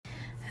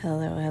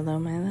Hello,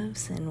 my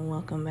loves, and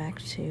welcome back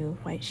to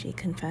White Sheet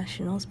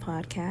Confessionals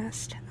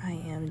podcast. I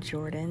am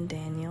Jordan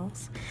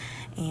Daniels,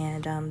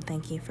 and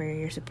thank you for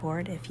your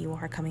support if you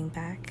are coming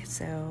back.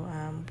 So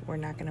we're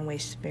not going to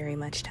waste very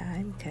much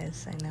time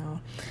because I know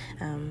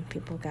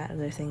people got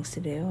other things to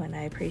do, and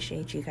I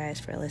appreciate you guys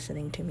for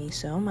listening to me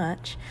so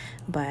much,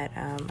 but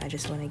I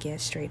just want to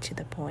get straight to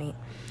the point.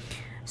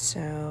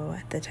 So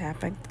the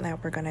topic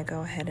that we're going to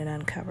go ahead and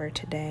uncover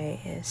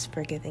today is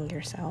forgiving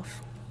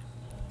yourself.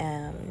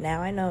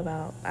 Now I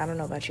don't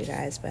know about you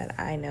guys, but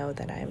I know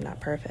that I am not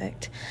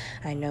perfect.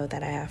 I know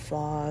that I have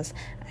flaws.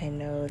 I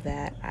know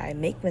that I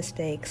make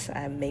mistakes.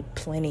 I make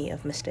plenty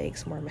of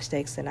mistakes, more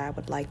mistakes than I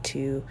would like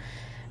to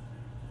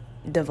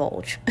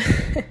divulge.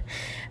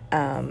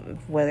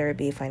 Whether it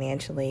be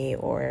financially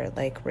or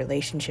like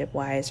relationship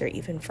wise or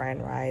even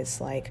friend wise,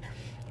 like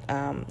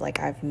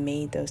I've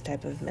made those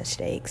type of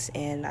mistakes,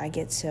 and I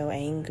get so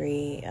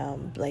angry.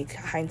 Like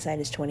hindsight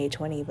is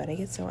 20/20, but I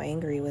get so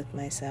angry with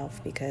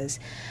myself because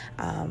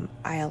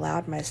I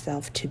allowed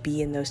myself to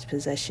be in those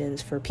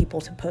positions, for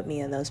people to put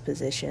me in those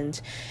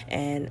positions,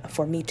 and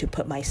for me to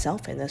put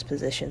myself in those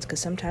positions,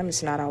 because sometimes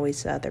it's not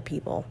always the other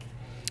people.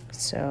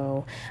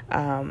 So,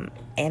 and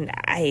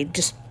I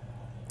just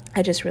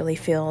really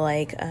feel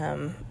like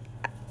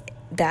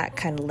that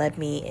kind of led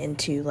me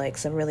into like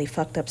some really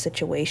fucked up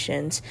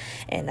situations,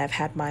 and I've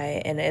had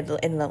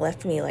it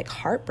left me like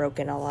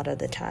heartbroken a lot of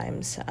the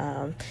times,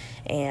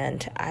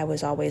 and I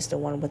was always the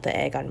one with the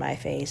egg on my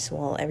face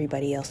while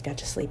everybody else got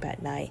to sleep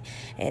at night,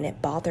 and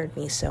it bothered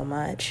me so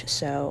much.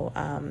 So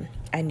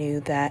I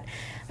knew that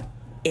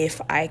if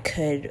I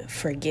could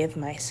forgive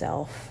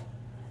myself,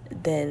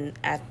 then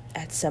at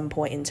some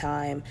point in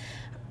time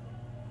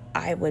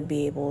I would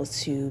be able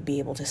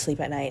to sleep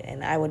at night,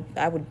 and I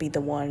would be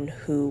the one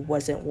who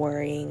wasn't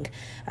worrying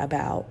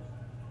about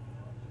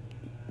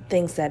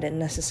things that didn't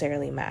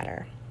necessarily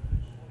matter.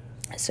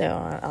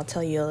 So I'll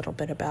tell you a little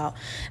bit about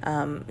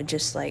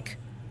just like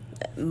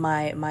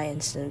my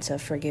instance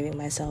of forgiving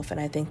myself. And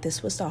I think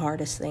this was the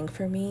hardest thing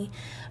for me,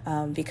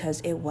 because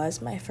it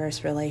was my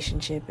first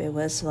relationship. It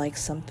was like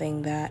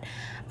something that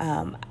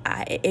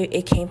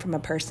it came from a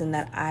person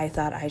that I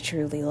thought I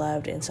truly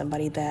loved, and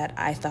somebody that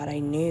I thought I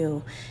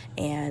knew.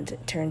 And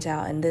it turns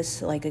out, and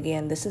this, like,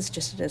 again, this is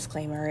just a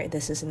disclaimer,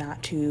 this is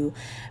not to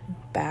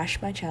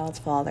bash my child's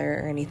father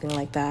or anything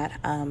like that,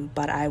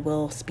 but I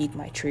will speak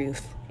my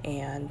truth.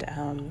 And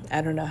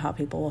I don't know how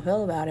people will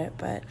feel about it,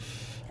 but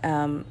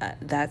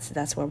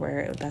that's why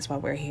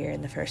we're here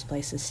in the first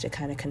place, is to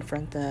kind of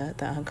confront the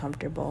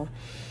uncomfortable.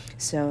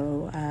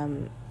 So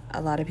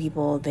a lot of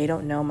people, they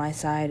don't know my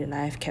side, and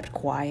I've kept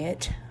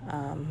quiet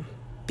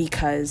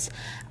because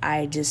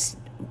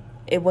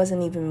it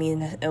wasn't even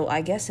me.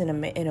 I guess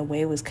in a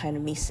way it was kind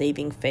of me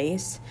saving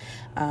face,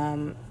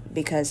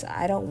 because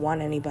I don't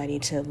want anybody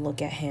to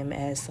look at him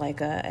as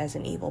as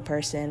an evil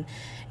person.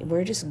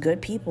 We're just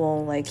good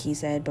people, like he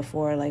said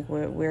before. Like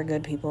we're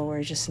good people.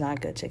 We're just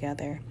not good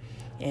together.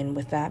 And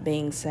with that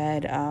being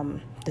said,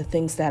 the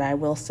things that I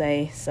will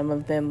say, some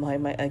of them,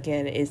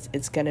 again,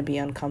 it's going to be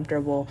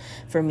uncomfortable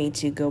for me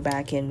to go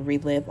back and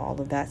relive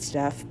all of that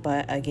stuff.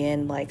 But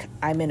again, like,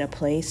 I'm in a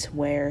place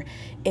where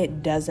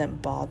it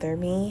doesn't bother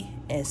me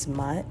as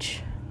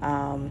much.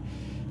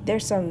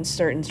 There's some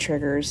certain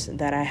triggers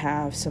that I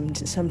have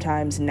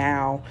sometimes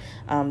now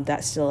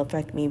that still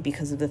affect me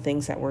because of the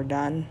things that were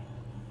done.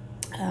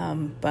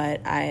 But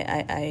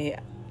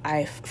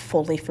I've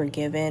fully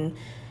forgiven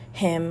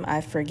him,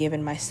 I've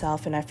forgiven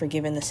myself, and I've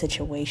forgiven the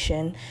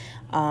situation.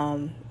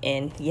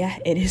 And yeah,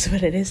 it is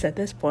what it is at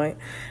this point.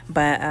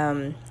 But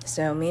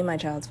so me and my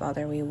child's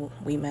father,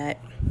 we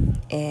met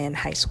in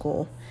high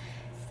school.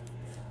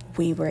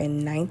 We were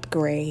in 9th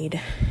grade,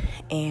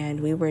 and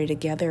we were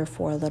together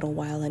for a little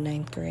while in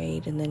 9th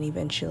grade, and then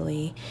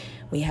eventually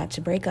we had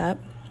to break up.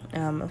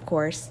 Of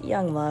course,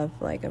 young love,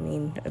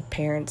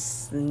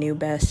 parents knew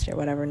best or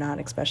whatever, not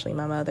especially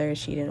my mother.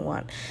 She didn't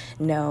want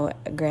no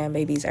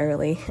grandbabies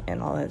early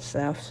and all that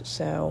stuff.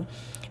 So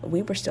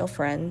we were still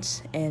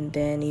friends, and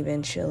then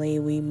eventually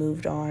we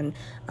moved on.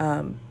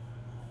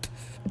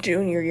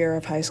 Junior year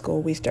of high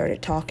school, we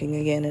started talking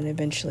again, and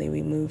eventually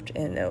we moved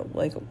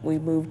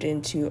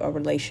into a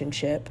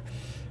relationship.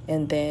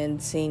 And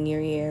then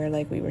senior year,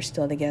 we were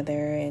still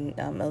together, and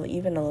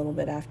even a little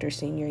bit after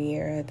senior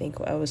year, I think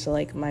I was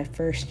my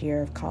first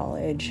year of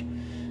college,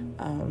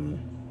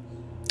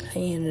 I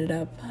ended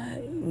up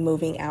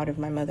moving out of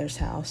my mother's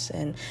house.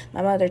 And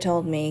my mother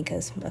told me,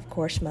 because of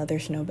course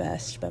mothers know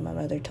best, but my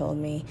mother told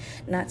me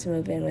not to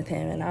move in with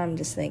him. And I'm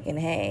just thinking,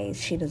 hey,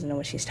 she doesn't know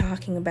what she's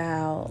talking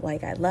about.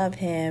 I love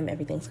him.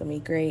 Everything's going to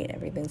be great.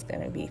 Everything's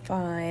going to be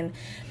fine.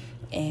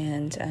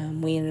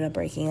 And we ended up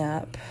breaking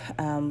up.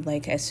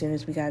 As soon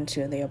as we got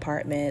into the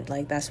apartment,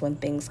 that's when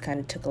things kind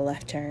of took a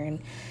left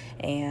turn.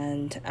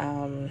 And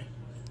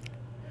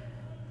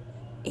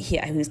he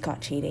was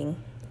caught cheating.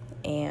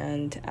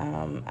 And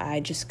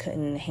I just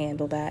couldn't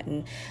handle that.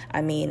 And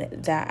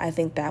I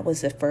think that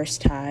was the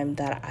first time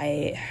that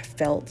I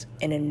felt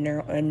an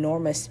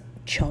enormous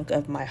chunk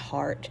of my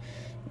heart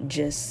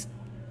just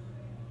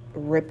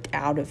ripped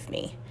out of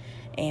me.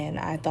 And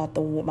I thought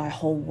my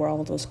whole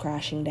world was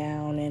crashing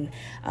down. And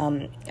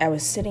I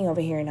was sitting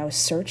over here and I was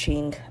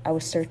searching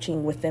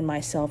within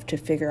myself to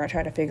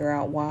try to figure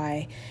out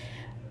why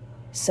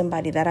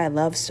somebody that I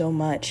love so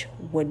much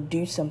would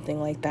do something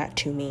like that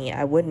to me.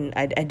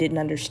 I didn't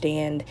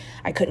understand.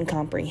 I couldn't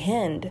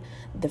comprehend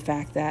the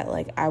fact that,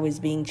 like, I was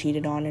being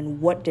cheated on,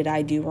 and what did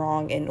I do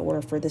wrong in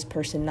order for this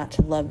person not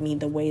to love me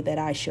the way that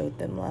I showed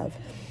them love.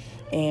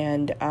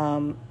 And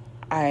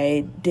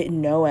I didn't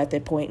know at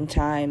that point in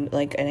time,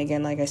 like, and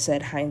again, like I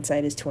said,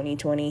 hindsight is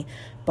 20/20,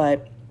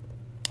 but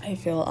I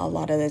feel a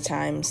lot of the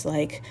times,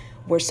 like,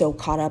 we're so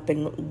caught up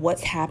in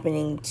what's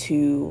happening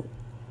to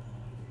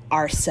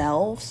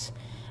ourselves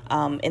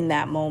in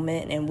that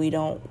moment, and we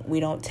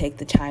don't take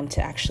the time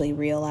to actually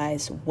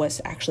realize what's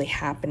actually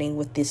happening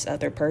with this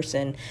other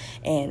person.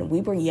 And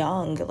we were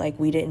young, like,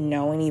 we didn't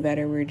know any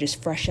better. We were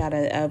just fresh out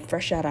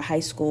of high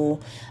school,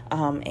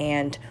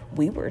 and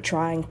we were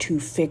trying to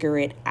figure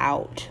it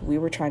out. We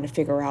were trying to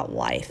figure out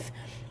life.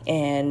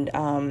 And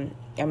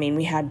I mean,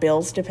 we had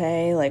bills to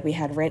pay, like, we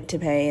had rent to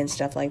pay and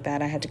stuff like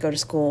that. I had to go to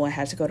school, I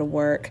had to go to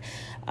work,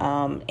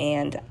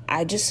 and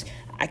I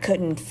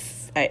couldn't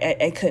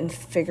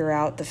figure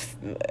out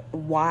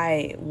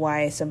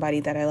why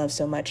somebody that I love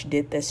so much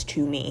did this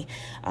to me,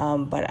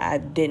 but I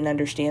didn't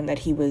understand that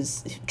he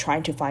was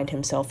trying to find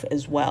himself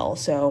as well.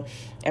 So,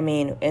 I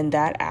mean, in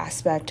that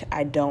aspect,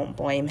 I don't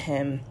blame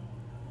him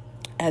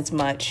as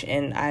much.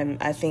 And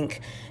I think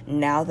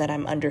now that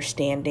I'm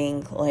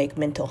understanding, like,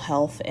 mental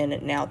health,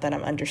 and now that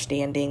I'm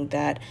understanding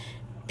that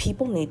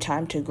people need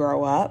time to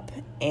grow up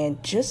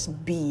and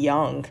just be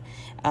young,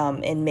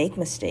 and make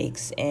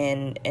mistakes,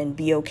 and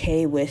be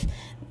okay with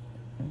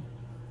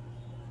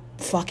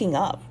fucking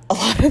up a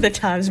lot of the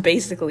times,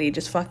 basically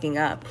just fucking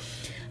up.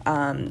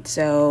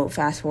 So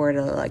fast forward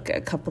to, like,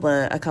 a couple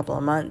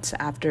of months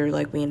after,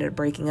 like, we ended up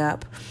breaking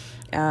up,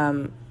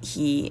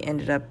 he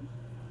ended up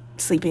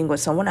sleeping with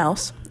someone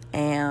else,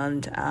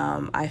 and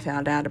I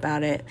found out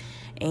about it,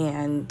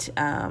 and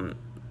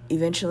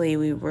eventually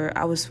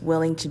I was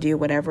willing to do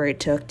whatever it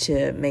took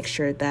to make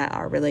sure that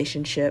our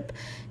relationship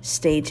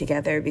stayed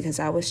together, because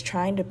I was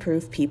trying to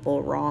prove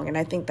people wrong. And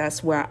I think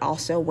that's where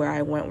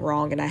I went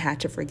wrong, and I had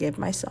to forgive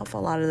myself a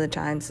lot of the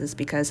times, is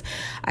because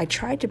I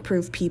tried to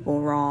prove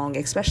people wrong,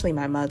 especially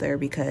my mother,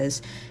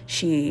 because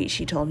she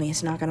told me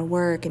it's not going to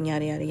work, and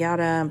yada, yada,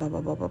 yada, and blah,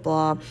 blah, blah, blah,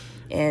 blah.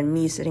 And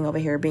me sitting over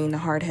here being the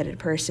hard-headed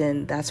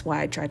person, that's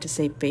why I tried to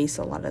save face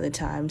a lot of the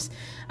times,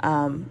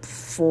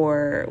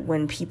 for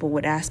when people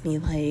would ask me,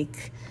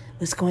 like,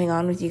 what's going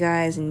on with you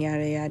guys, and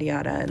yada, yada,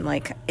 yada. And,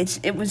 like,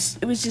 it was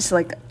just,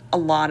 like, a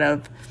lot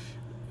of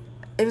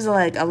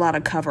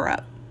cover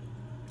up,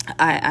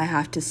 I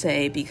have to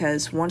say,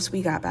 because once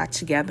we got back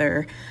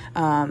together,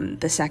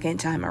 the second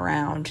time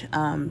around,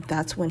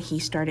 that's when he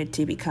started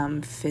to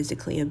become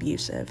physically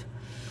abusive.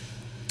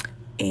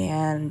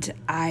 And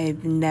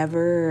I've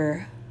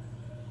never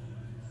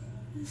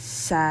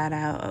sat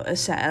out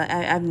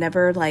and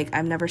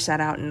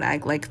I,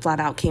 like, flat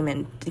out came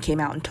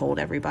out and told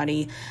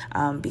everybody,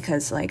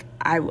 because, like,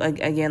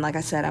 again, like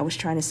I said, I was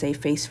trying to save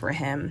face for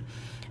him.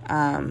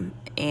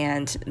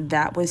 And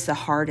that was the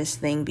hardest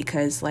thing,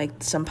 because, like,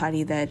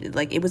 somebody that,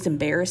 like, it was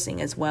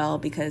embarrassing as well,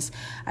 because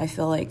I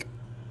feel like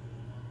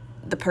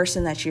the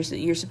person that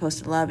you're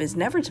supposed to love is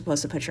never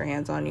supposed to put your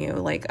hands on you,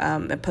 like,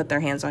 put their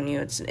hands on you.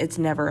 It's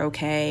never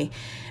okay.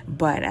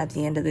 But at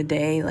the end of the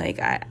day, like,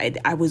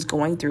 I was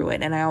going through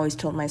it, and I always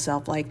told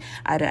myself, like,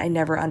 I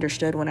never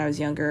understood when I was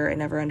younger. I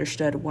never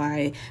understood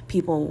why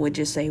people would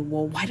just say,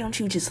 well, why don't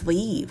you just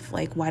leave?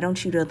 Like, why don't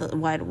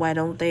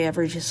they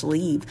ever just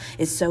leave?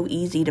 It's so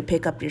easy to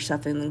pick up your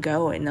stuff and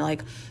go. And,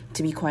 like,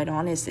 to be quite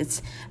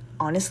honest,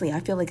 honestly,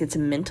 I feel like it's a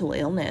mental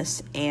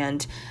illness,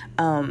 and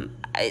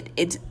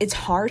it's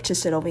hard to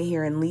sit over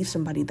here and leave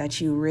somebody that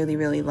you really,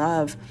 really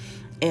love.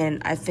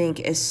 And I think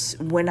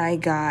when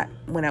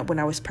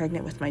I was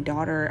pregnant with my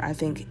daughter, I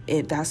think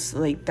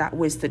that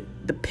was the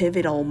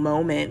pivotal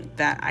moment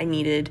that I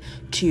needed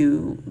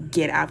to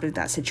get out of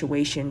that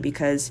situation,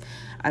 because,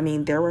 I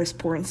mean, there was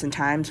points and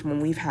times when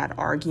we've had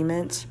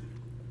arguments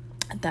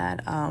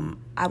that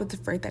I was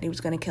afraid that he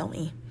was going to kill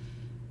me.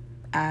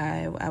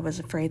 I was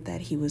afraid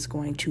that he was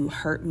going to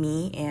hurt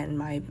me and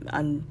my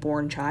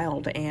unborn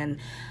child. And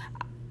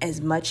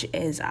as much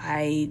as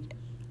I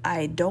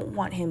don't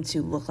want him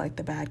to look like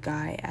the bad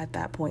guy at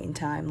that point in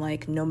time,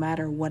 like, no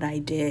matter what I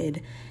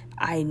did,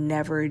 I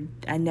never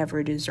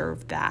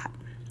deserved that.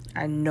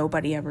 And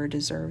nobody ever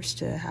deserves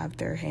to have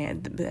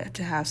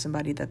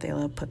somebody that they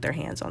love put their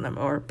hands on them,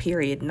 or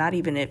period. Not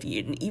even if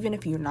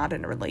you're not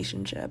in a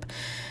relationship.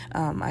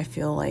 I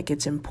feel like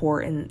it's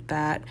important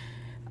that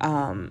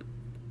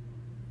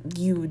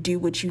you do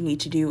what you need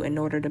to do in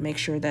order to make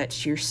sure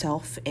that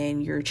yourself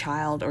and your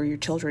child, or your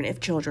children, if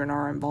children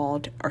are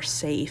involved, are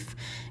safe.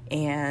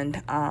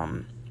 And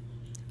I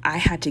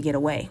had to get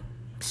away.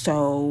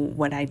 So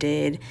what I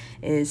did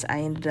is I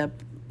ended up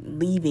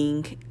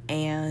leaving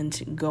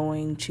and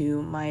going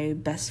to my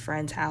best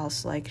friend's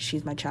house. Like,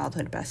 she's my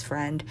childhood best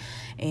friend,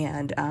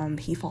 and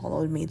he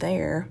followed me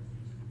there.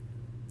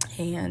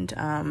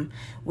 And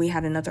we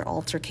had another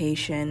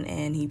altercation,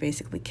 and he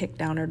basically kicked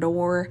down her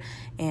door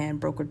and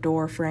broke her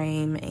door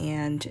frame,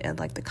 and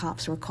like the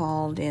cops were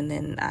called, and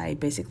then I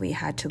basically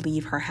had to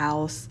leave her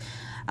house.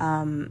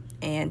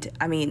 And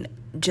I mean,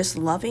 just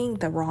loving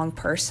the wrong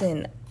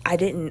person, I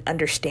didn't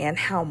understand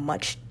how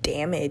much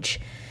damage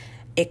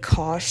it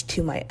caused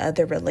to my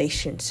other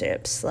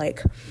relationships.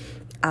 Like,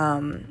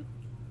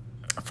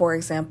 for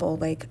example,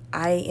 like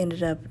I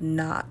ended up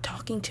not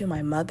talking to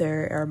my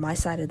mother or my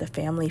side of the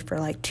family for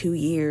like 2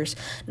 years.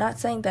 Not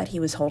saying that he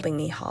was holding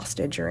me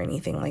hostage or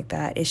anything like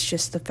that. It's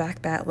just the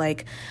fact that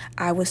like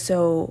I was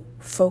so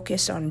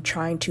focused on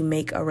trying to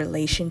make a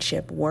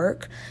relationship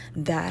work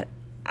that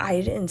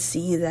I didn't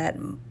see that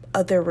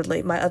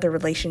my other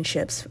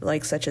relationships,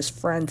 like such as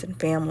friends and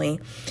family,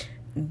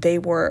 they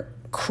were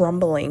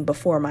crumbling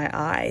before my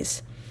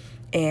eyes.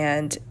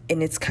 And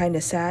it's kind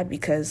of sad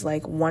because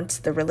like once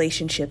the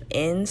relationship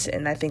ends,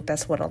 and I think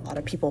that's what a lot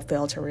of people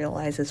fail to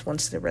realize, is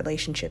once the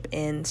relationship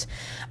ends,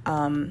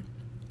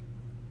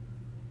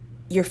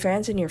 your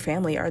friends and your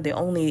family are the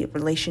only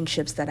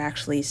relationships that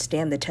actually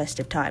stand the test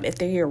of time. If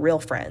they're your real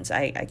friends,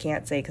 I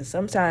can't say, because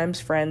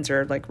sometimes friends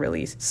are like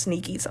really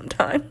sneaky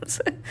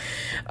sometimes.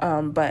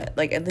 But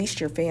like at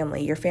least your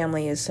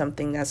family is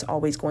something that's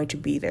always going to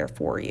be there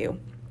for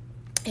you.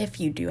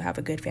 If you do have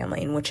a good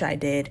family, in which I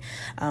did,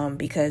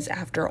 because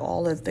after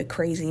all of the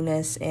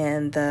craziness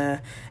and the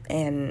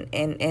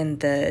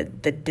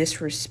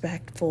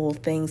disrespectful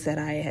things that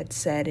I had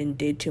said and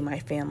did to my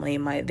family,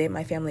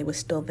 my family was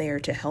still there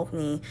to help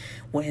me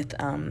with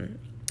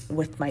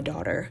my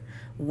daughter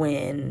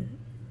when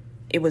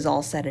it was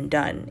all said and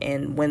done,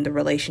 and when the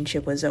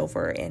relationship was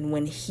over, and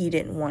when he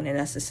didn't want to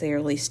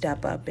necessarily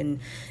step up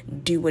and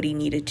do what he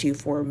needed to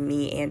for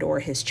me and or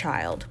his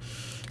child.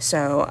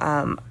 So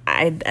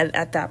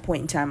at that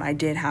point in time, I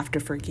did have to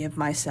forgive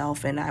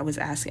myself, and I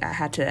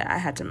had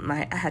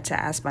to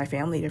ask my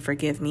family to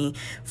forgive me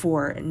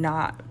for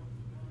not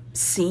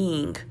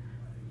seeing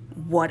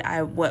what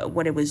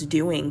it was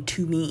doing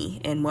to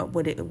me, and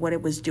what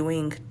it was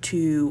doing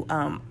to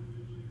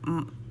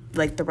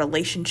like the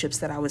relationships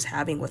that I was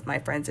having with my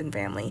friends and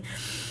family.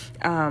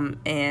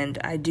 And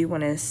I do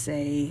want to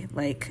say,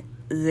 like,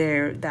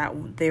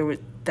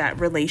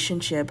 that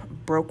relationship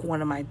broke one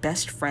of my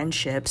best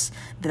friendships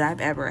that I've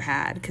ever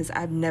had, because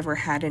I've never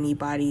had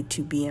anybody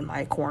to be in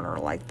my corner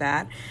like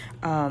that,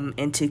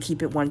 and to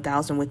keep it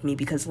 1,000 with me,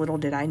 because little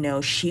did I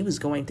know she was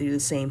going through the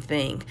same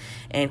thing,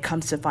 and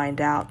comes to find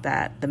out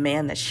that the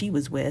man that she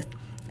was with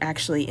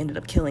actually ended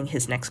up killing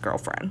his next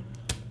girlfriend.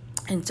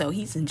 And so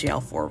he's in jail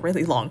for a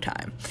really long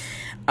time.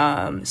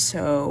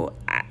 So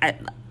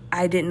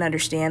I didn't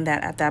understand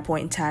that at that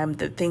point in time,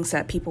 the things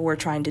that people were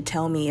trying to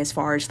tell me as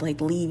far as like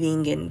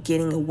leaving and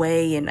getting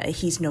away and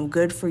he's no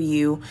good for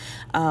you.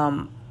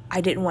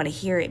 I didn't want to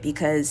hear it,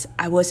 because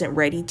I wasn't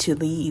ready to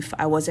leave.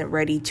 I wasn't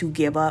ready to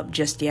give up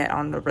just yet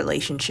on the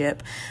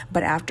relationship.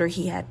 But after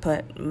he had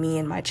put me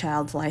and my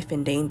child's life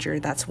in danger,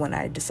 that's when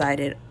I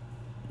decided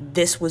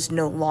this was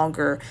no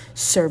longer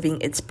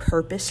serving its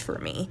purpose for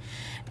me.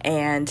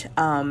 And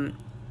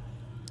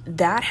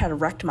that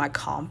had wrecked my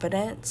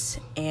confidence,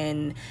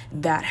 and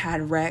that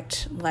had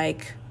wrecked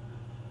like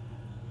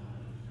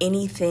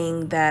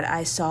anything that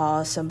I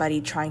saw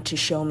somebody trying to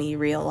show me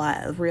real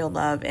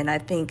love. And I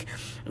think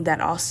that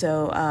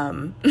also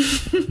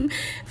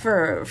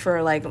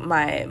for like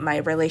my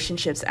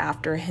relationships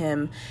after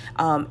him,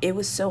 it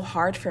was so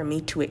hard for me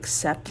to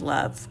accept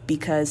love,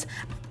 because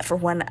for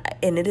one,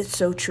 and it is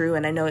so true,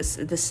 and I know this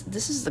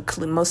is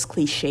the most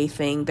cliche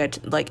thing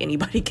that like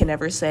anybody can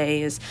ever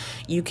say, is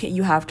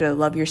you have to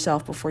love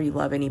yourself before you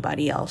love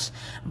anybody else.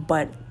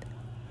 But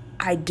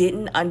I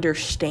didn't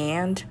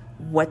understand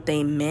what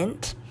they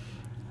meant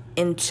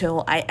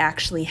until I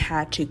actually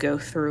had to go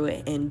through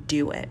it and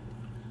do it.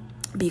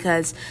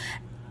 Because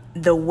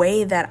the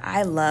way that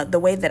I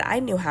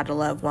knew how to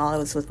love while I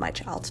was with my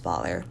child's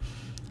father,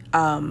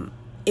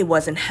 it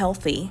wasn't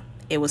healthy.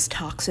 It was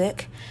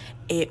toxic.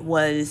 It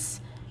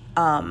was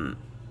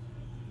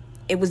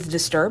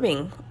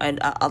disturbing in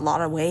a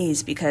lot of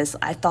ways, because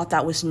I thought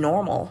that was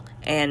normal.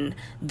 And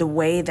the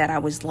way that I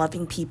was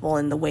loving people,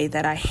 and the way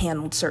that I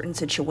handled certain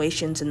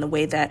situations, and the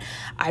way that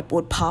I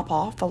would pop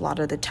off a lot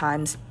of the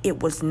times, it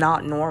was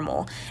not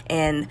normal.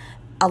 And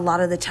a lot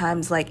of the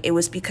times, like, it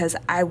was because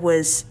I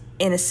was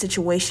in a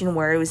situation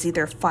where it was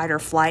either fight or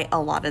flight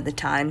a lot of the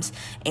times.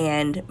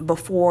 And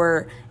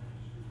before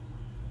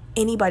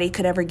anybody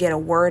could ever get a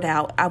word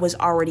out, I was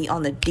already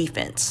on the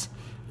defense.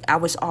 I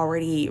was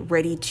already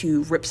ready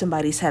to rip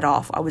somebody's head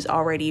off. I was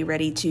already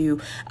ready to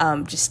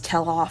just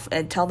tell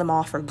them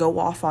off, or go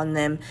off on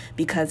them,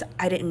 because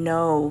I didn't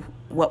know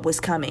what was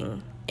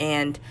coming.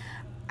 And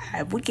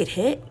I would get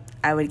hit.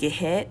 I would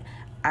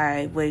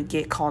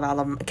get called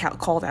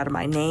out of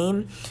my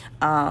name.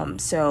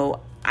 So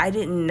I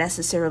didn't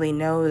necessarily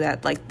know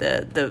that like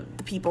the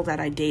people that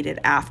I dated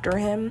after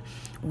him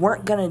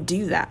weren't gonna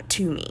do that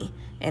to me,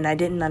 and I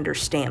didn't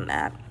understand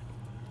that.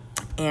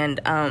 And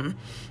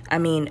I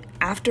mean,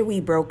 after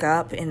we broke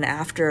up and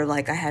after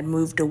like I had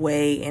moved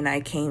away and I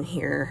came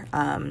here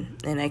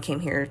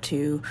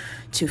to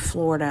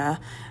Florida,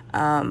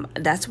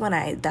 that's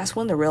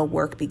when the real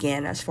work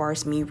began, as far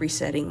as me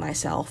resetting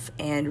myself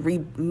and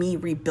me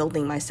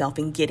rebuilding myself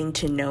and getting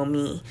to know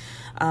me.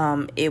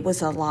 It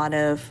was a lot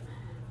of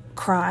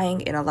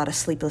crying and a lot of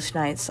sleepless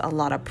nights, a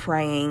lot of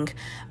praying,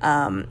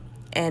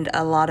 and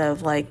a lot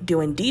of like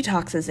doing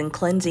detoxes and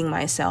cleansing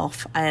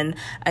myself. And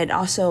I'd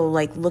also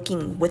like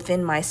looking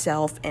within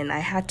myself, and I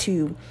had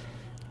to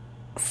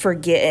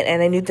forget.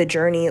 And I knew the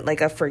journey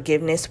like of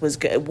forgiveness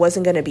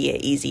wasn't going to be an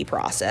easy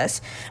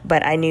process,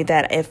 but I knew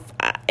that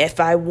if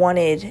I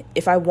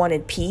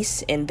wanted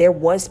peace, and there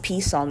was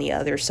peace on the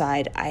other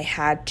side, I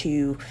had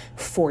to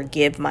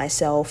forgive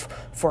myself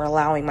for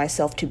allowing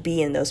myself to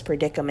be in those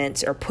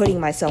predicaments, or putting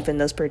myself in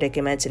those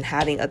predicaments and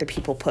having other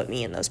people put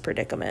me in those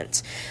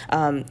predicaments.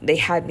 They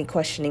had me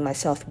questioning my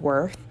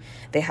self-worth.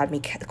 They had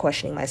me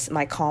questioning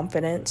my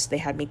confidence. They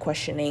had me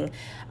questioning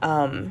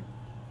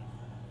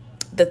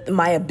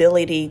my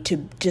ability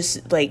to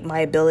just like my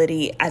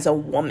ability as a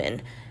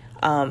woman.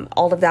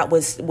 All of that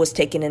was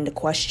taken into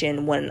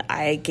question when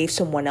I gave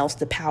someone else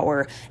the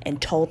power and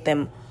told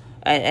them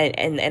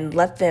and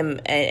let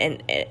them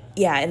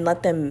and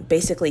let them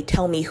basically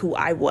tell me who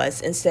I was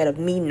instead of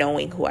me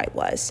knowing who I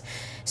was.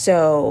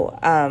 So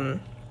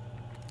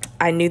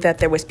I knew that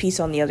there was peace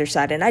on the other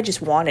side, and I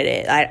just wanted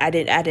it. I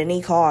did, at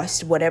any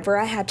cost, whatever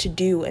I had to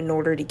do in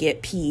order to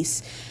get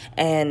peace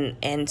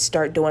and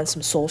start doing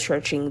some soul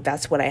searching.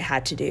 That's what I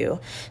had to do.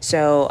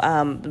 So,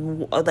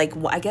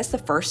 I guess the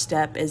first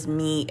step is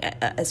me,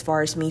 as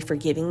far as me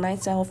forgiving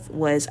myself,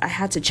 was I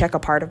had to check a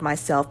part of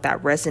myself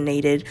that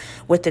resonated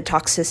with the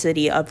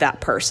toxicity of that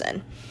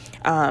person.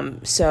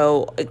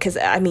 Because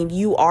I mean,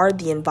 you are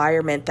the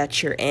environment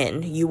that you're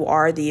in. You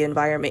are the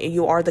environment.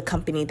 You are the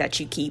company that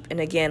you keep. And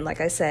again,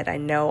 like I said, I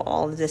know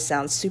all of this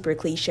sounds super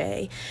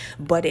cliche,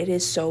 but it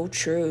is so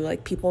true.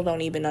 Like, people don't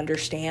even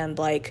understand,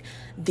 like,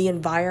 the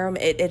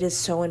environment. It is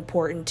so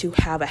important to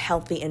have a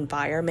healthy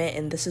environment.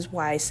 And this is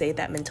why I say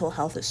that mental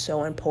health is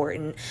so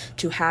important,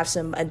 to have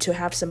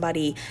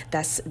somebody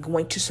that's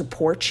going to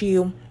support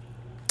you,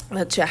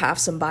 to have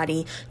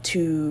somebody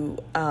to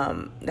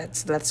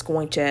that's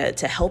going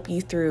to help you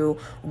through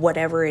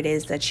whatever it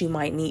is that you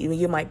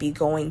might be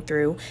going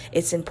through.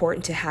 It's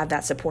important to have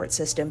that support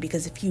system,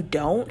 because if you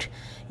don't,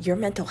 your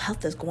mental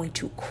health is going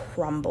to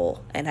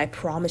crumble. And I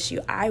promise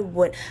you, I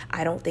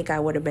don't think I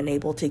would have been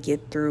able to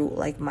get through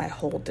like my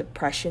whole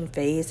depression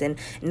phase. And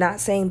not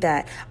saying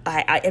that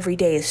I every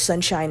day is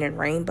sunshine and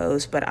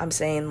rainbows, but I'm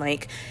saying,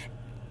 like,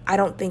 I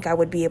don't think I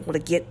would be able to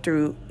get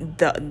through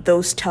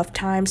those tough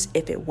times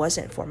if it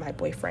wasn't for my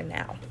boyfriend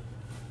now.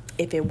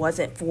 If it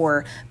wasn't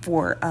for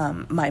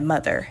my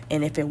mother,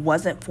 and if it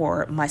wasn't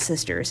for my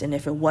sisters, and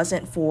if it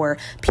wasn't for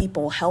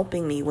people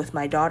helping me with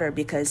my daughter,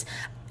 because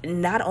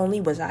not only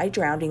was I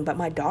drowning, but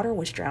my daughter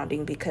was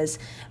drowning, because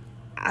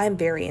I'm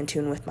very in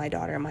tune with my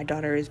daughter, and my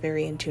daughter is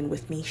very in tune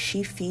with me.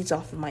 She feeds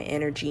off of my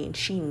energy, and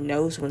she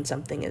knows when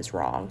something is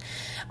wrong.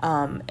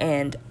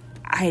 And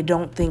I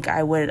don't think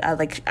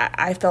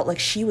I felt like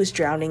she was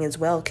drowning as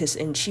well,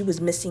 and she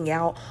was missing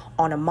out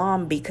on a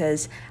mom,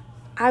 because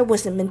I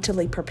wasn't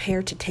mentally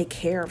prepared to take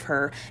care of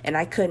her, and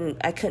I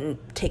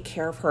couldn't take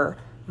care of her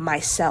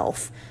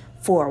myself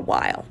for a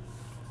while.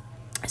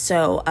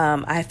 So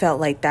I felt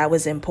like that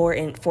was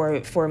important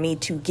for me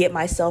to get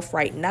myself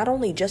right, not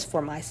only just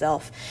for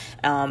myself,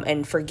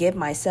 and forgive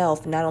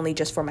myself, not only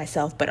just for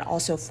myself, but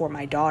also for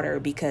my daughter,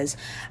 because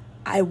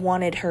I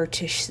wanted her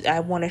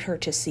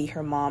to see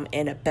her mom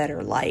in a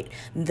better light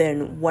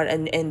than what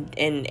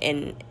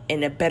in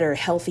a better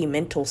healthy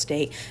mental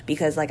state,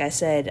 because like I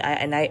said,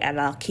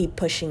 I'll keep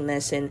pushing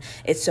this, and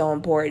it's so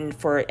important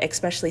for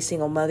especially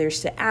single mothers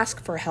to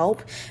ask for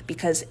help,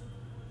 because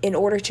in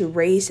order to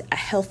raise a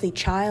healthy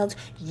child,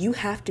 you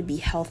have to be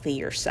healthy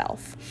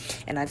yourself.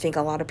 And I think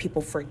a lot of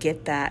people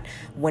forget that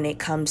when it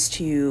comes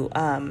to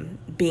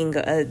being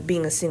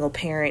a single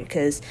parent,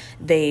 because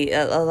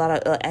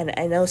and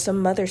I know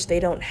some mothers, they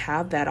don't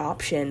have that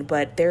option,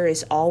 but there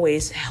is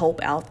always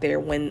help out there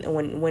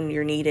when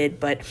you're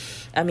needed. But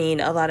I mean,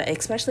 a lot of,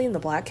 especially in the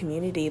Black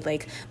community,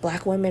 like,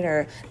 Black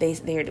women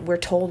we're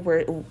told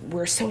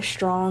we're so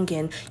strong,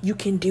 and you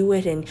can do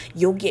it, and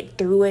you'll get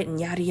through it, and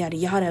yada yada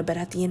yada. But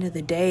at the end of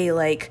the day,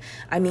 like,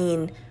 I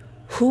mean,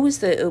 who's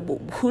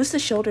the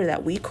shoulder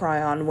that we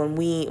cry on when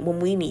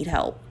we need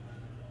help?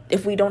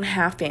 If we don't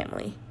have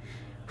family,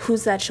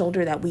 who's that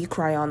shoulder that we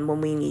cry on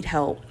when we need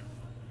help?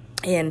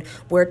 And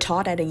we're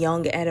taught at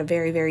a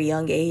very, very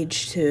young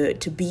age to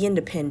be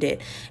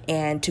independent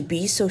and to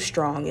be so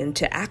strong and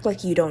to act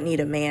like you don't need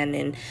a man.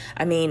 And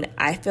I mean,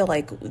 I feel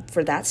like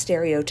for that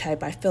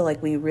stereotype, I feel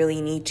like we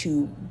really need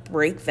to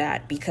break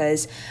that,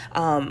 because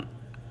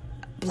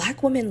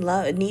Black women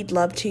need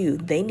love too.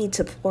 They need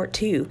support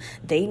too.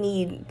 They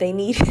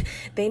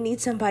need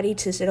somebody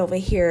to sit over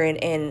here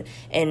and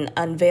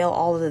unveil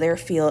all of their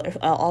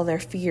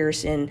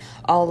fears and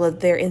all of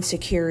their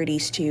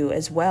insecurities too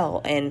as well.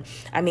 And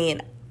I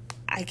mean,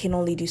 I can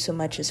only do so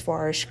much as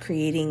far as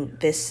creating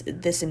this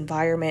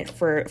environment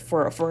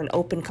for an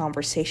open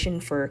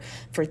conversation for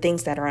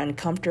things that are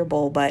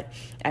uncomfortable. But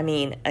I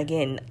mean,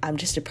 again, I'm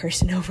just a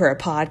person over a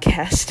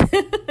podcast.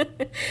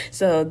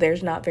 So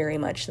there's not very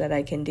much that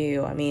I can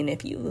do. I mean,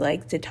 if you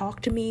like to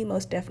talk to me,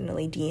 most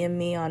definitely DM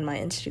me on my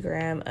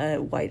Instagram,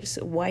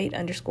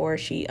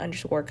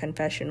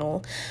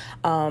 white_she_confessional,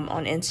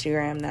 on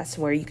Instagram. That's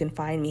where you can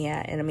find me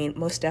at. And I mean,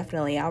 most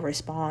definitely I'll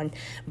respond.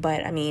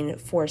 But I mean,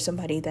 for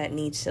somebody that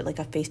needs like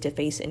a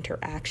face-to-face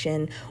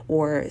interaction,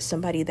 or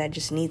somebody that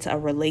just needs a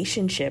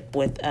relationship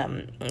with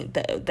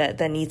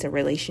that needs a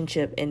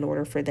relationship in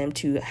order for them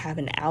to have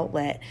an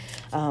outlet,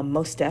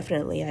 most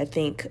definitely I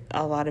think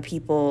a lot of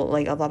people,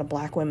 like a lot of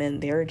Black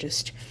women, they're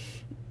just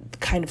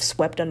kind of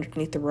swept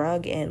underneath the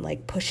rug and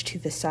like pushed to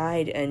the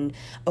side, and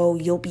oh,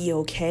 you'll be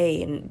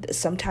okay. And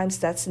sometimes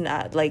that's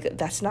not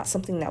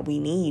something that we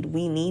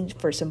need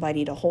for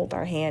somebody to hold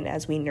our hand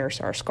as we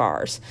nurse our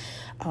scars,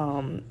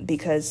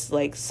 because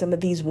like some of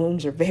these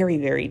wounds are very,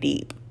 very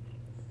deep.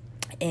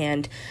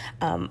 And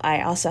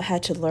I also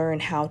had to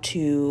learn how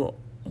to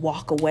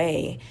walk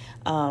away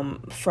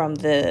from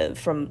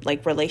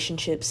like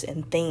relationships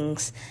and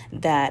things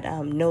that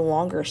no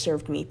longer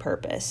served me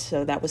purpose.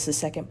 So that was the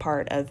second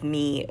part of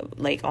me,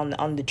 like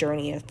on the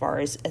journey, as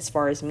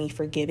far as me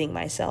forgiving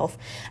myself.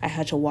 I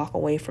had to walk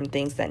away from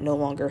things that no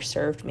longer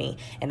served me,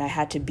 and I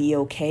had to be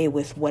okay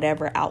with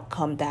whatever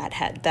outcome that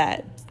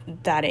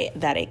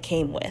it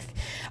came with.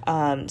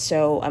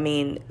 So I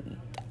mean,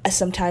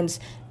 sometimes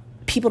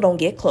people don't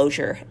get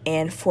closure,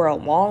 and for a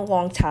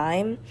long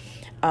time,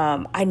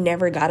 I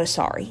never got a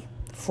sorry.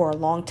 For a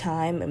long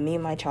time, and me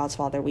and my child's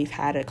father, we've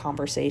had a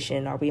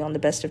conversation. Are we on the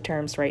best of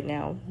terms right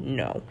now?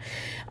 No.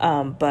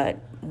 But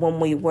when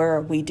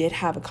we did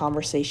have a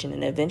conversation,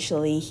 and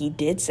eventually he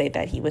did say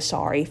that he was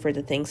sorry for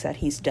the things that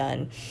he's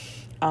done.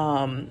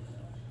 And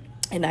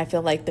I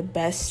feel like the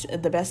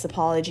best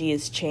apology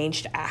is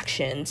changed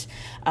actions.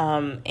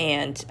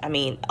 And I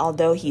mean,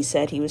 although he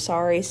said he was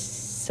sorry,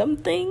 some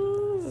things,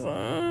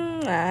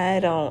 I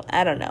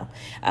don't know.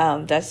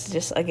 That's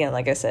just, again,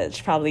 like I said,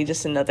 it's probably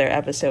just another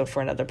episode for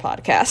another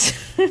podcast.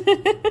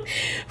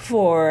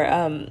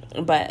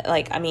 But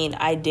like, I mean,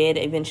 I did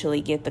eventually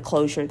get the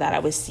closure that I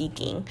was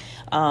seeking.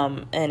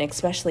 And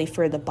especially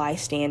for the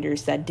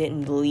bystanders that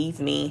didn't leave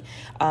me.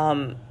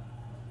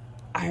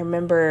 I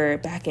remember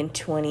back in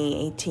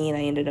 2018,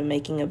 I ended up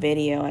making a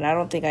video, and I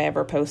don't think I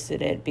ever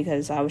posted it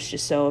because I was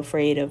just so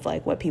afraid of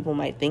like what people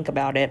might think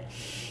about it,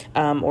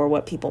 or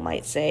what people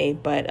might say.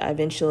 But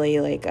eventually,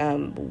 like,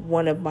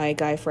 one of my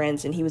guy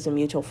friends, and he was a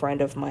mutual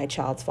friend of my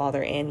child's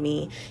father and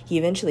me, he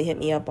eventually hit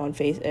me up on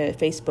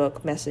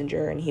Facebook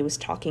Messenger, and he was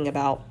talking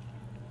about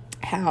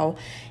how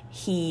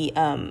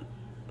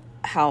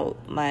how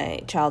my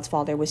child's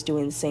father was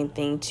doing the same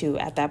thing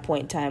at that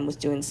point in time, was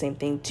doing the same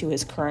thing to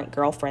his current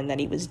girlfriend that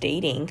he was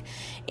dating.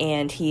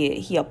 And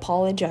he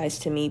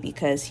apologized to me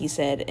because he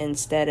said,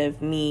 instead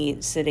of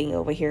me sitting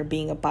over here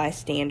being a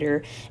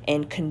bystander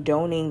and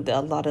condoning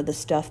a lot of the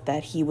stuff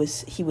that he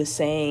was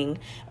saying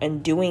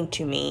and doing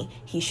to me,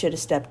 he should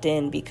have stepped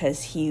in,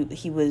 because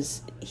he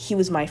was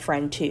my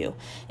friend too.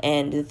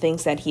 And the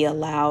things that he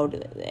allowed,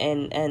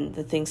 and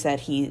the things that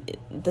he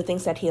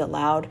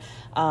allowed,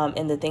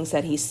 and the things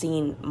that he's seen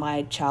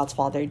my child's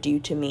father do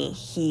to me,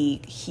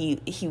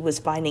 he was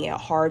finding it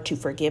hard to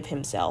forgive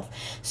himself.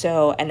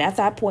 So, and at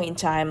that point in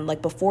time,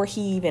 like before he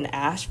even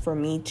asked for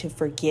me to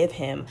forgive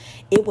him,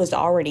 it was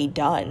already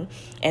done.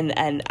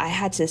 And I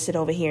had to sit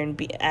over here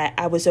and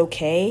I was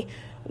okay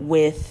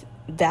with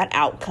that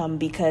outcome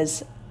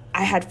because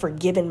I had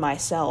forgiven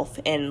myself.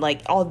 And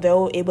like,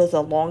 although it was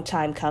a long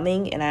time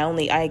coming, and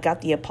I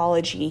got the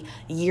apology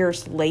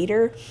years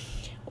later,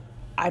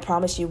 I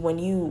promise you, when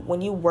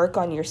you work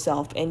on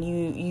yourself and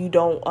you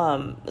don't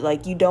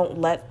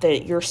let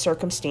your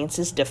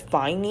circumstances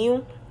define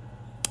you,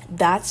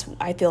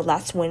 I feel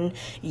that's when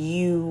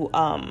you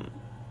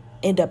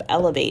end up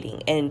elevating,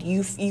 and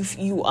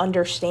you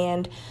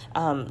understand,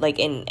 like,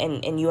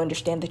 and you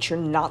understand that you're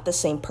not the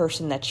same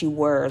person that you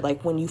were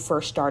like when you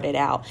first started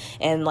out.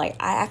 And like,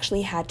 I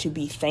actually had to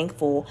be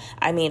thankful.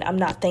 I mean, I'm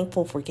not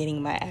thankful for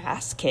getting my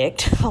ass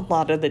kicked a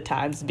lot of the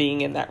times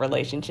being in that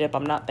relationship.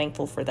 I'm not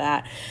thankful for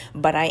that,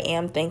 but I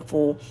am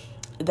thankful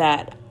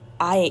that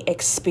I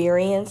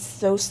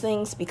experienced those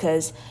things,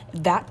 because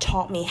that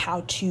taught me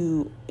how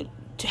to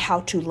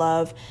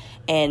love.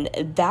 And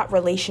that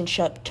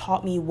relationship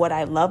taught me what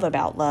I love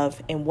about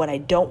love and what I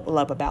don't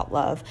love about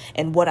love,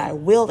 and what I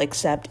will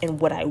accept and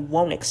what I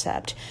won't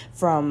accept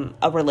from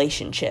a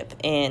relationship.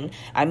 And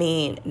I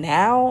mean,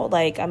 now,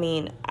 like, I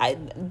mean,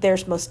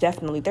 there's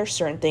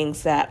certain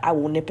things that I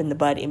will nip in the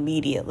bud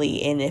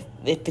immediately. And if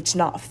it's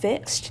not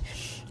fixed,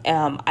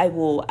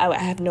 I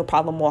have no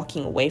problem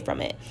walking away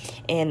from it.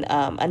 And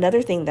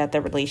another thing that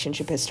the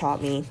relationship has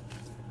taught me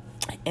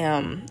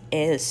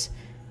is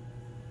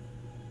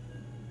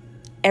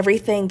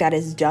everything that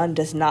is done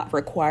does not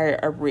require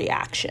a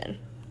reaction.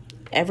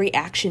 every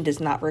action does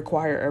not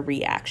require a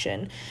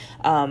reaction.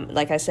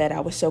 Like I said,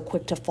 I was so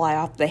quick to fly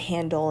off the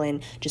handle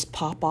and just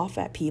pop off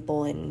at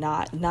people and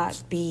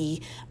not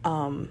be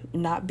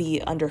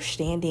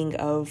understanding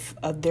of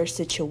their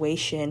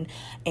situation.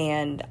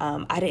 And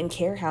I didn't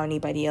care how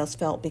anybody else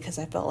felt, because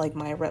I felt like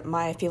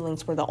my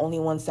feelings were the only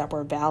ones that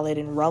were valid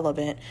and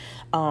relevant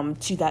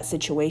to that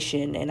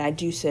situation. And I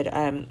do sit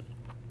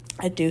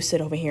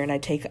over here and I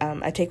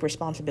take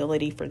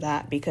responsibility for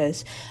that,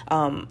 because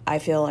I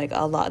feel like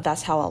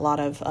that's how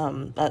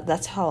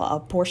a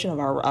portion of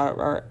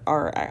our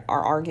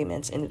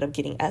arguments ended up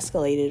getting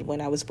escalated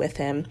when I was with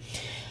him.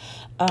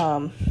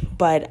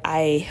 But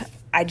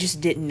I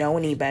just didn't know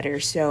any better.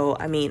 So,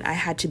 I mean, I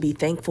had to be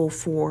thankful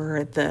for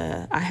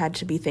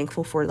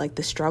like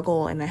the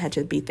struggle, and I had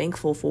to be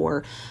thankful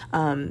for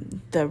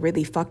the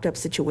really fucked up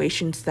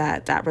situations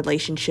that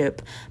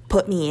relationship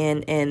put me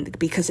in, and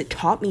because it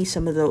taught me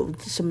some of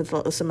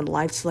the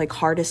life's like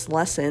hardest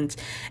lessons.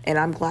 And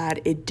I'm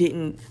glad it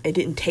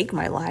didn't take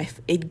my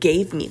life. It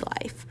gave me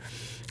life.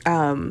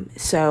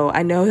 So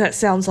I know that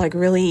sounds like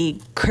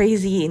really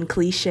crazy and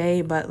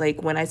cliche, but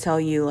like when I tell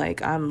you,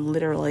 like, I'm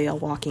literally a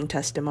walking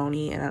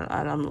testimony, and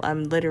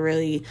I'm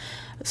literally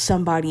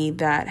somebody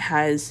that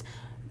has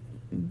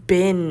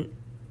been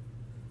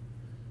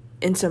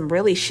in some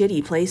really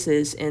shitty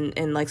places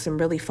and like some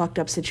really fucked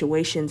up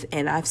situations,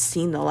 and I've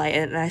seen the light,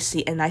 and I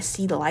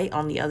see the light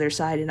on the other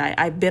side, and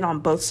I've been on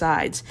both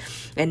sides.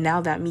 And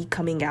now that me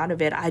coming out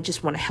of it, I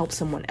just want to help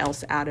someone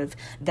else out of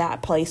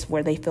that place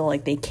where they feel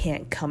like they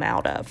can't come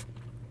out of.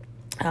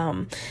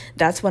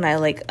 That's when I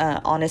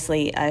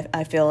honestly,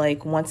 I feel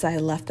like once I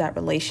left that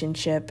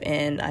relationship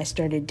and I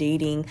started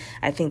dating,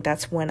 I think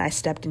that's when I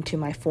stepped into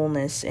my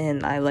fullness,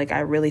 and I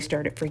really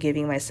started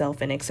forgiving myself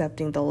and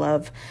accepting the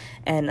love,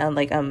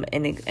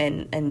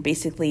 and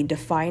basically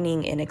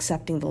defining and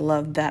accepting the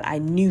love that I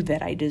knew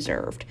that I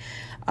deserved.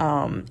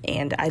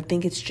 And I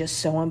think it's just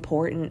so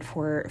important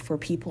for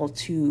people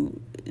to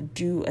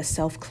do a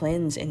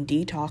self-cleanse and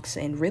detox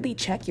and really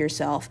check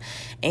yourself.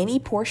 Any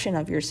portion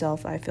of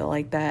yourself, I feel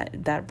like that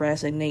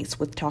resonates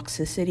with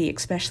toxicity,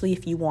 especially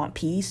if you want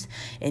peace,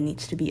 it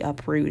needs to be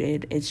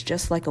uprooted. It's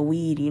just like a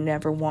weed. You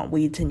never want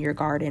weeds in your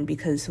garden,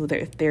 because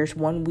if there's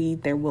one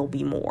weed, there will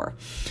be more.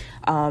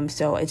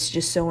 So it's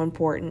just so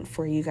important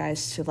for you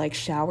guys to like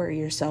shower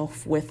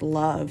yourself with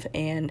love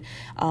and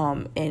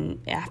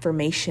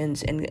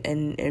affirmations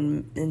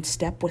and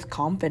step with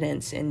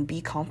confidence and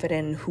be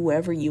confident in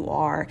whoever you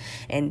are,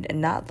 and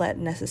not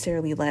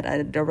necessarily let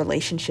a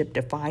relationship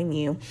define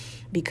you,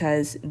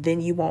 because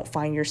then you won't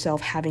find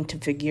yourself having to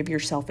forgive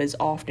yourself as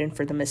often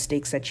for the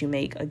mistakes that you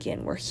make.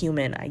 Again, we're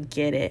human. I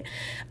get it.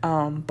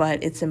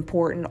 But it's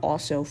important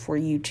also for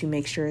you to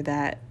make sure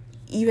that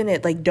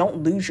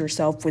don't lose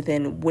yourself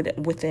within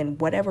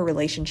whatever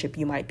relationship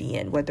you might be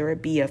in, whether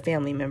it be a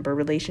family member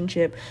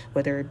relationship,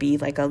 whether it be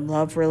like a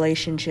love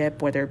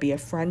relationship, whether it be a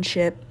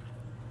friendship,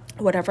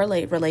 whatever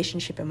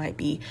relationship it might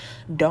be.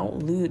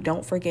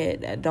 Don't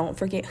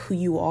forget who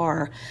you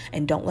are,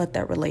 and don't let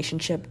that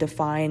relationship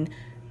define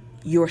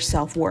your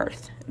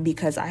self-worth,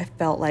 because I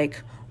felt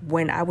like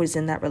when I was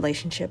in that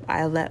relationship,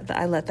 I let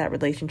that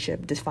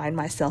relationship define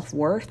my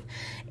self-worth,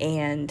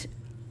 and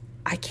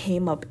I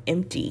came up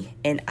empty,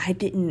 and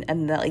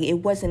it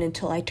wasn't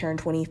until I turned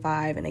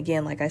 25. And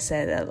again, like I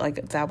said,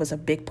 that was a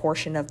big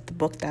portion of the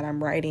book that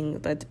I'm writing,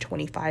 the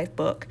 25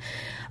 book.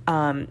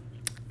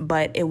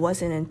 But it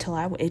wasn't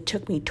until it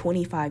took me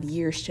 25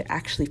 years to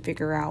actually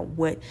figure out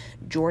what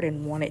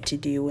Jordan wanted to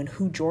do and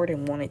who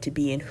Jordan wanted to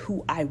be and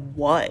who I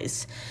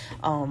was.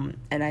 And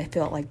I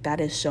felt like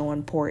that is so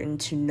important,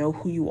 to know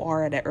who you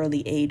are at an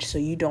early age, so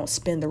you don't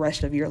spend the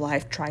rest of your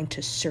life trying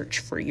to search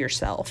for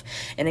yourself.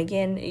 And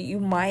again,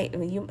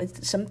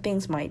 some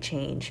things might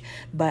change,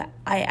 but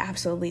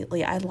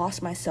I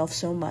lost myself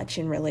so much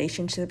in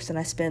relationships, and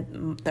I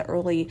spent the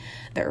early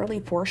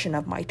portion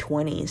of my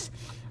 20s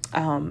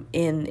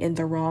in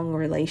the wrong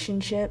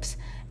relationships,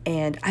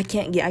 and I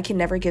can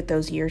never get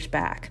those years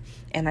back.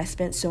 And I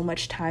spent so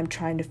much time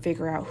trying to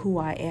figure out who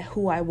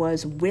I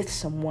was with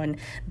someone,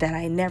 that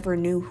I never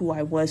knew who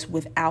I was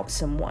without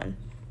someone.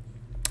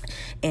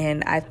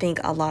 And I think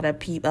a lot of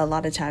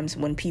times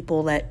when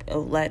people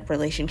let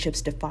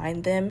relationships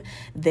define them,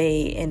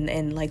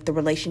 and like the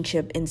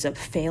relationship ends up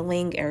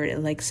failing, or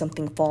like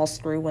something falls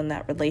through in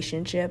that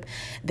relationship,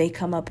 they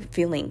come up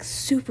feeling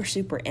super,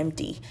 super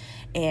empty.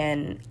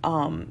 And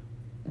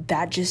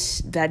that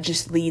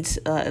just leads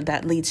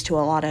to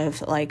a lot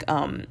of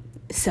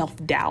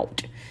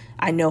self-doubt.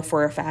 I know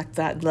for a fact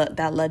that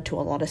led to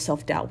a lot of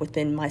self-doubt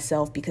within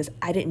myself, because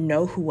I didn't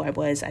know who I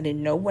was. I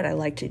didn't know what I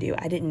liked to do.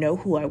 I didn't know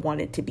who I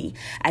wanted to be.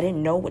 I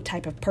didn't know what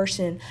type of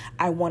person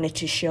I wanted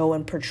to show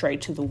and portray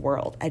to the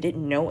world. I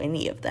didn't know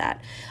any of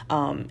that.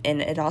 And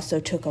it also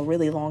took a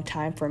really long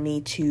time for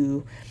me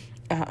to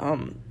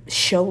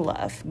show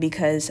love,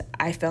 because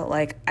I felt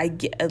like I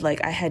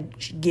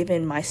had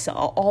given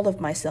myself all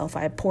of myself.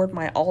 I poured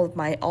all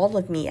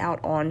of me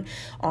out on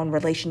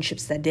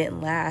relationships that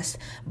didn't last.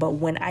 But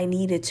when I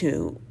needed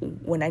to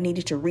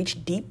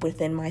reach deep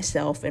within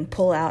myself and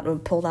pull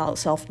out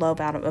self-love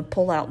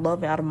pull out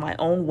love out of my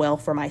own well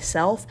for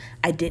myself,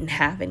 I didn't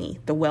have any.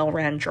 The well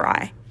ran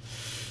dry.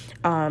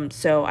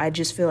 So I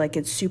just feel like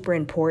it's super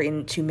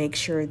important to make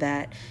sure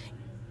that,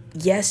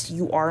 yes,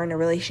 you are in a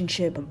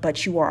relationship,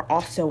 but you are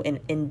also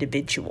an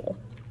individual.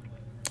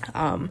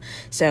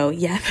 So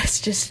yeah, that's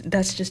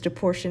just a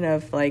portion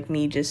of like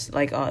me, just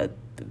like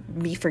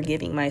me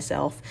forgiving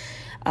myself.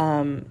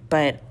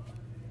 But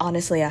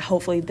honestly,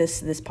 hopefully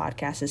this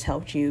podcast has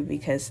helped you,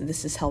 because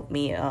this has helped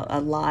me a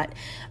lot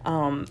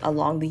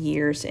along the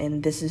years.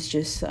 And this is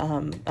just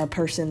a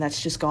person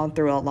that's just gone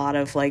through a lot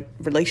of like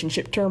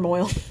relationship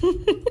turmoil.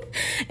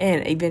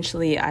 And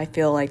eventually I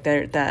feel like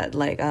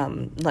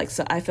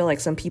so I feel like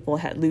some people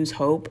lose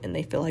hope, and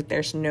they feel like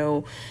there's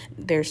no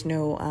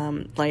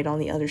light on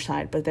the other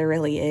side, but there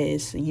really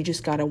is. You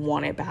just got to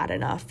want it bad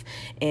enough.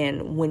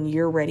 And when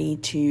you're ready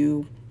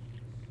to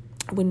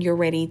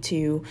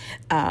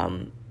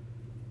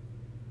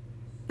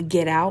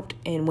get out,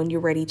 and when you're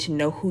ready to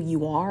know who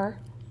you are,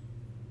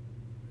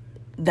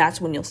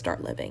 that's when you'll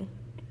start living.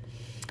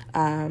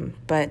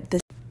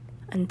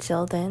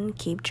 Until then,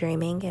 keep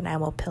dreaming, and I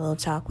will pillow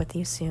talk with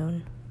you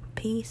soon.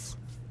 Peace.